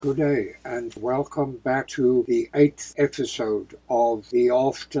Good day and welcome back to the 8th episode of the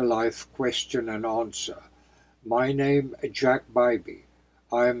Afterlife question and answer. My name is Jack Bybee.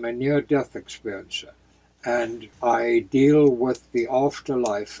 I am a near-death experiencer and I deal with the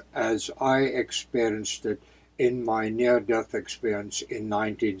afterlife as I experienced it in my near-death experience in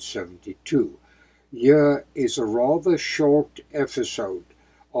 1972. Here is a rather short episode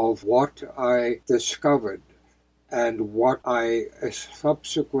of what I discovered and what I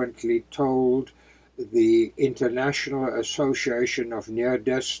subsequently told the International Association of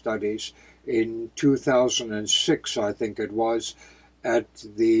Near-Death Studies in 2006, I think it was, at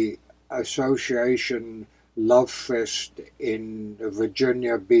the Association Love Fest in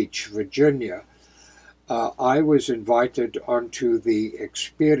Virginia Beach, Virginia. I was invited onto the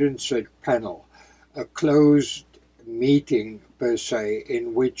Experiencer panel, a closed meeting per se,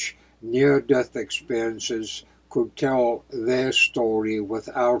 in which near-death experiences could tell their story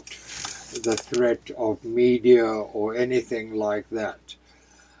without the threat of media or anything like that.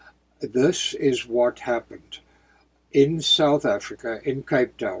 This is what happened. In South Africa, in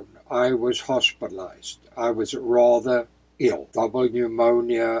Cape Town, I was hospitalized. I was rather ill, double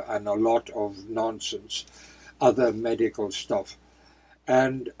pneumonia and a lot of nonsense, other medical stuff.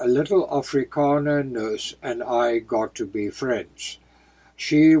 And a little Afrikaner nurse and I got to be friends.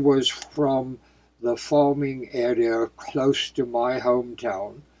 She was from the farming area close to my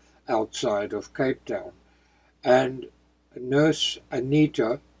hometown, outside of Cape Town. And Nurse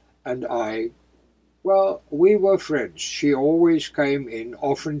Anita and I, well, we were friends. She always came in,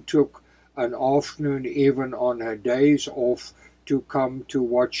 often took an afternoon, even on her days off, to come to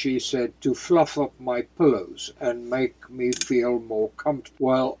what she said to fluff up my pillows and make me feel more comfortable.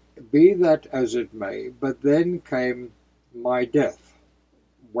 Well, be that as it may, but then came my death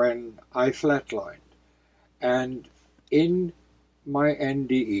when I flatlined. And in my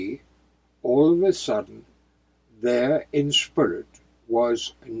NDE, all of a sudden, there in spirit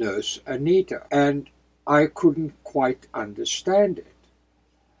was Nurse Anita. And I couldn't quite understand it.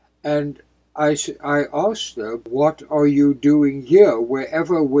 And I asked her, what are you doing here?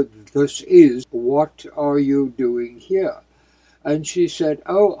 Wherever this is, what are you doing here? And she said,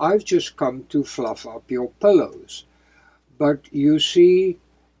 oh, I've just come to fluff up your pillows. But you see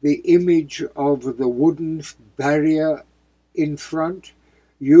the image of the wooden barrier in front?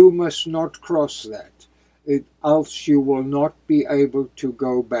 You must not cross that, else you will not be able to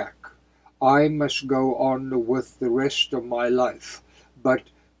go back. I must go on with the rest of my life. But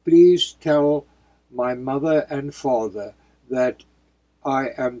please tell my mother and father that I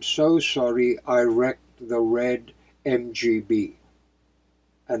am so sorry I wrecked the red MGB.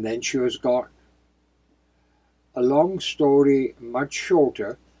 And then she was gone. A long story, much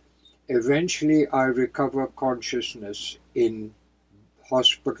shorter. Eventually I recover consciousness in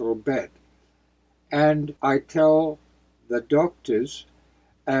hospital bed. And I tell the doctors,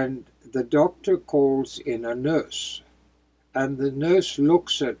 and the doctor calls in a nurse. And the nurse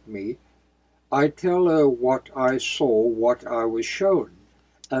looks at me. I tell her what I saw, what I was shown.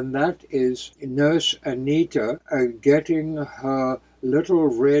 And that is Nurse Anita getting her little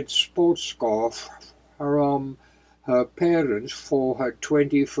red sports scarf from her parents for her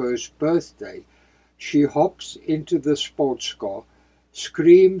 21st birthday. She hops into the sports car,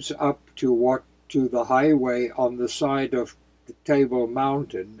 screams up to the highway on the side of the Table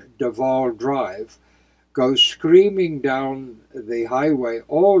Mountain, Duval Drive, goes screaming down the highway,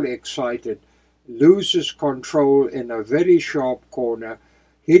 all excited, loses control in a very sharp corner,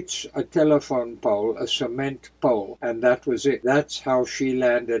 hits a telephone pole, a cement pole, and that was it. That's how she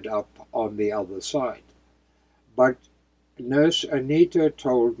landed up on the other side. But Nurse Anita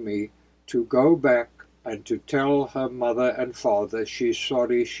told me to go back and to tell her mother and father she's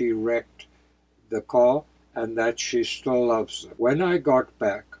sorry she wrecked the car and that she still loves them. When I got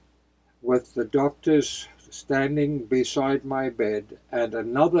back, with the doctors standing beside my bed and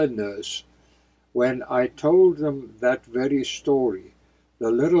another nurse, when I told them that very story,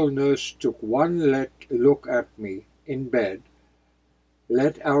 the little nurse took one look at me in bed,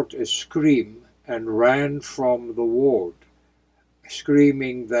 let out a scream, and ran from the ward,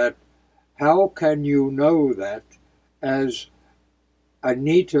 screaming that, how can you know that, as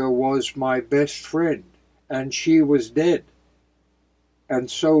Anita was my best friend, and she was dead, and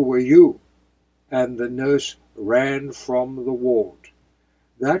so were you. And the nurse ran from the ward.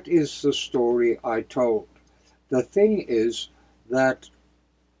 That is the story I told. The thing is that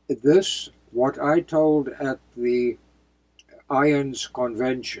what I told at the IONS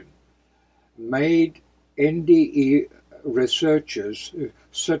convention, made NDE researchers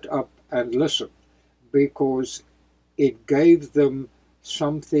sit up and listen, because it gave them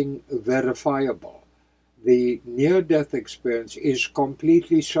something verifiable. The near-death experience is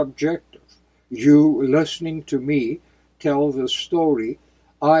completely subjective. You listening to me tell the story,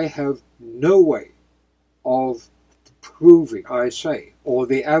 I have no way of proving, I say, or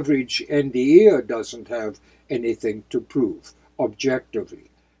the average NDEer doesn't have anything to prove objectively.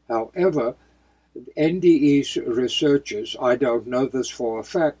 However, NDE's researchers, I don't know this for a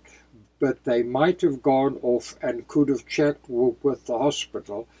fact, but they might have gone off and could have checked with the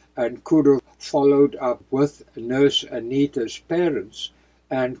hospital and could have followed up with nurse Anita's parents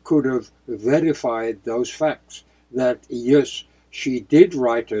and could have verified those facts that yes, she did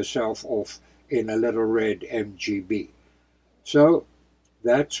write herself off in a little red MGB. So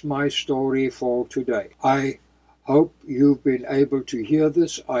that's my story for today. I hope you've been able to hear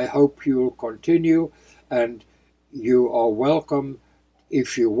this. I hope you'll continue, and you are welcome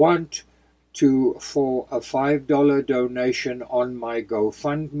if you want to for a $5 donation on my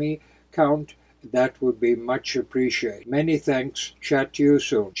GoFundMe account. That would be much appreciated. Many thanks. Chat to you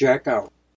soon. Jack out.